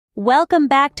Welcome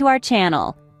back to our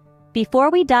channel. Before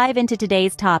we dive into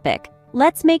today's topic,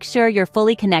 let's make sure you're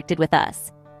fully connected with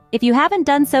us. If you haven't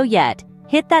done so yet,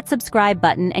 hit that subscribe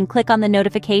button and click on the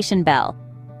notification bell.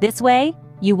 This way,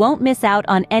 you won't miss out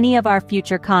on any of our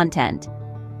future content.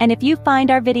 And if you find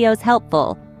our videos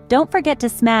helpful, don't forget to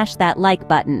smash that like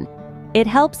button. It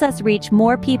helps us reach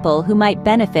more people who might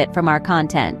benefit from our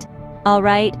content. All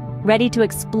right, ready to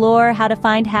explore how to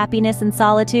find happiness in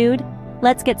solitude?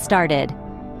 Let's get started.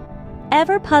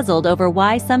 Ever puzzled over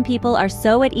why some people are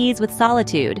so at ease with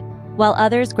solitude, while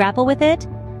others grapple with it?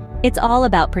 It's all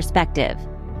about perspective.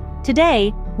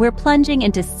 Today, we're plunging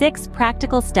into 6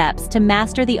 practical steps to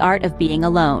master the art of being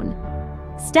alone.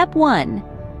 Step 1.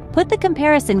 Put the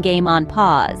comparison game on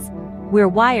pause. We're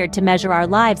wired to measure our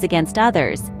lives against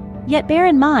others, yet bear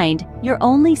in mind, you're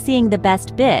only seeing the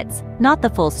best bits, not the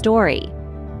full story.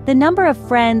 The number of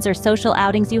friends or social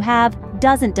outings you have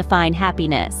doesn't define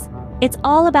happiness. It's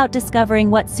all about discovering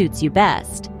what suits you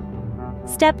best.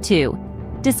 Step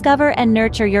 2. Discover and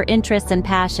nurture your interests and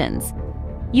passions.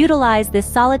 Utilize this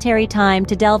solitary time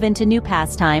to delve into new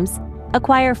pastimes,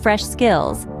 acquire fresh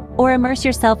skills, or immerse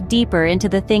yourself deeper into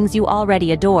the things you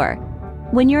already adore.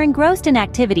 When you're engrossed in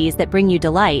activities that bring you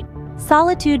delight,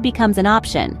 solitude becomes an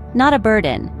option, not a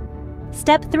burden.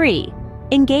 Step 3.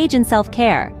 Engage in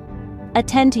self-care.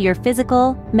 Attend to your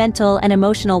physical, mental, and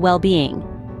emotional well-being.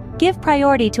 Give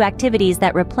priority to activities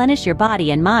that replenish your body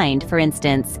and mind, for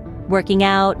instance, working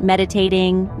out,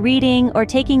 meditating, reading, or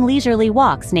taking leisurely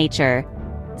walks nature.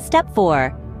 Step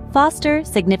 4. Foster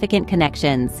significant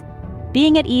connections.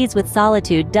 Being at ease with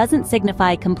solitude doesn't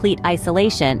signify complete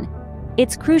isolation.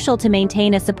 It's crucial to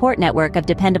maintain a support network of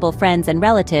dependable friends and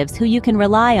relatives who you can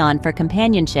rely on for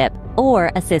companionship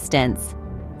or assistance.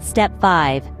 Step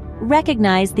 5.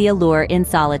 Recognize the allure in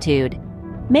solitude.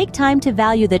 Make time to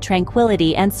value the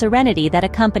tranquility and serenity that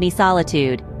accompany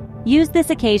solitude. Use this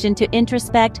occasion to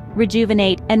introspect,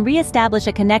 rejuvenate, and re-establish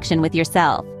a connection with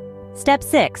yourself. Step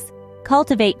 6.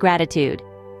 Cultivate gratitude.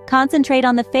 Concentrate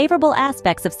on the favorable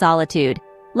aspects of solitude,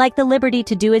 like the liberty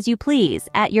to do as you please,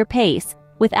 at your pace,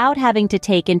 without having to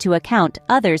take into account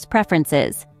others'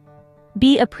 preferences.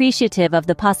 Be appreciative of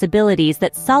the possibilities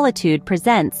that solitude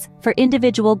presents for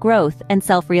individual growth and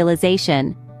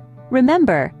self-realization.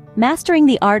 Remember, mastering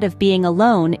the art of being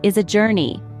alone is a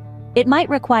journey. It might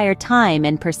require time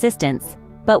and persistence,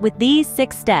 but with these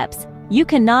 6 steps, you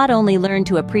can not only learn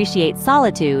to appreciate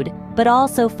solitude, but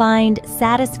also find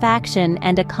satisfaction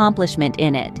and accomplishment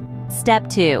in it. Step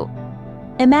 2.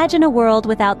 Imagine a world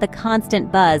without the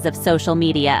constant buzz of social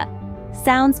media.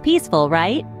 Sounds peaceful,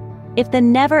 right? If the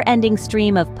never-ending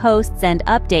stream of posts and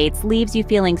updates leaves you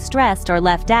feeling stressed or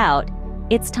left out,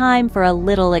 it's time for a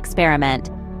little experiment.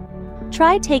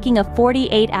 Try taking a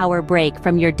 48-hour break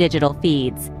from your digital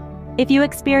feeds. If you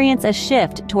experience a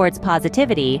shift towards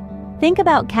positivity, think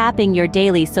about capping your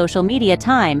daily social media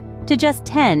time to just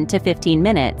 10 to 15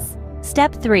 minutes.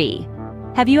 Step 3.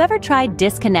 Have you ever tried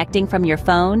disconnecting from your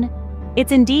phone?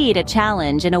 It's indeed a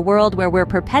challenge in a world where we're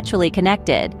perpetually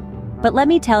connected. But let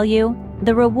me tell you,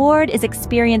 the reward is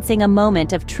experiencing a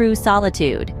moment of true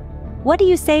solitude. What do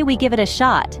you say we give it a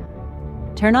shot?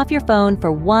 Turn off your phone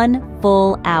for 1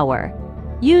 full hour.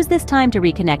 Use this time to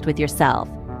reconnect with yourself.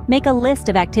 Make a list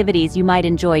of activities you might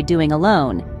enjoy doing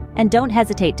alone, and don't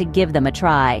hesitate to give them a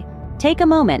try. Take a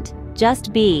moment,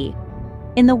 just be.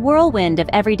 In the whirlwind of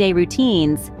everyday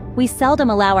routines, we seldom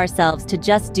allow ourselves to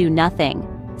just do nothing.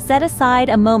 Set aside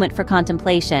a moment for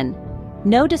contemplation.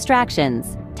 No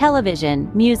distractions,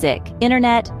 television, music,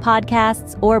 internet,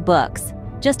 podcasts, or books.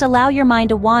 Just allow your mind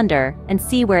to wander and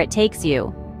see where it takes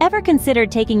you. Ever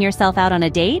considered taking yourself out on a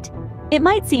date? It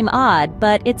might seem odd,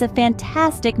 but it's a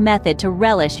fantastic method to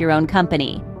relish your own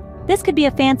company. This could be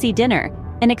a fancy dinner,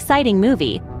 an exciting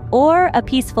movie, or a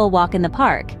peaceful walk in the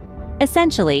park.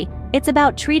 Essentially, it's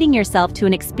about treating yourself to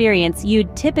an experience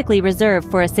you'd typically reserve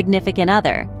for a significant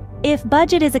other. If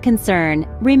budget is a concern,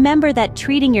 remember that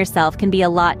treating yourself can be a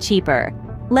lot cheaper.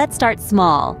 Let's start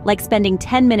small, like spending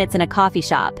 10 minutes in a coffee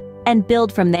shop, and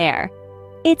build from there.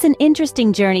 It's an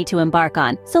interesting journey to embark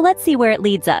on, so let's see where it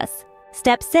leads us.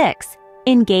 Step 6.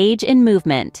 Engage in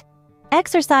movement.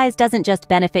 Exercise doesn't just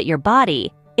benefit your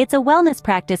body, it's a wellness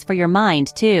practice for your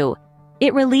mind too.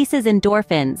 It releases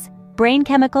endorphins, brain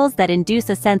chemicals that induce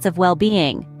a sense of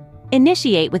well-being.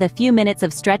 Initiate with a few minutes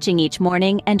of stretching each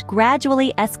morning and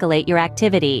gradually escalate your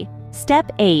activity.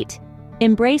 Step 8.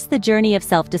 Embrace the journey of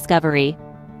self-discovery.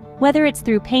 Whether it's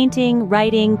through painting,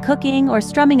 writing, cooking, or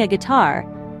strumming a guitar,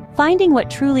 finding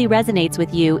what truly resonates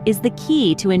with you is the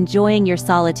key to enjoying your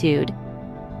solitude.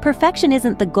 Perfection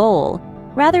isn't the goal.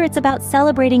 Rather, it's about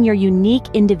celebrating your unique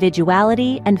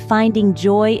individuality and finding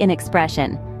joy in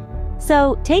expression.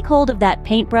 So take hold of that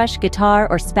paintbrush, guitar,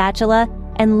 or spatula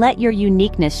and let your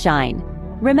uniqueness shine.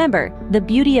 Remember, the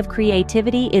beauty of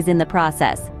creativity is in the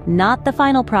process, not the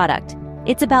final product.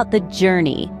 It's about the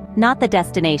journey, not the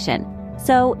destination.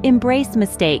 So embrace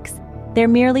mistakes. They're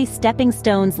merely stepping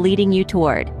stones leading you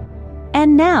toward.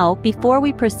 And now, before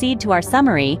we proceed to our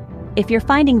summary, if you're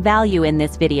finding value in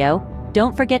this video,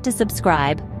 don't forget to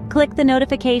subscribe, click the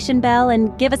notification bell,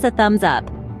 and give us a thumbs up.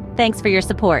 Thanks for your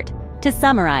support. To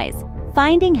summarize,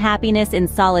 finding happiness in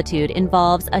solitude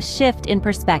involves a shift in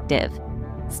perspective.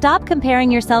 Stop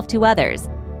comparing yourself to others.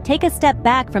 Take a step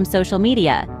back from social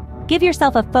media. Give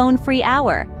yourself a phone-free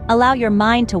hour. Allow your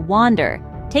mind to wander.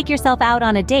 Take yourself out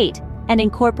on a date and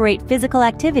incorporate physical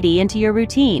activity into your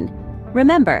routine.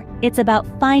 Remember, it's about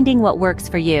finding what works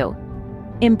for you.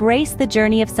 Embrace the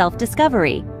journey of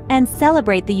self-discovery and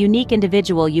celebrate the unique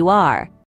individual you are.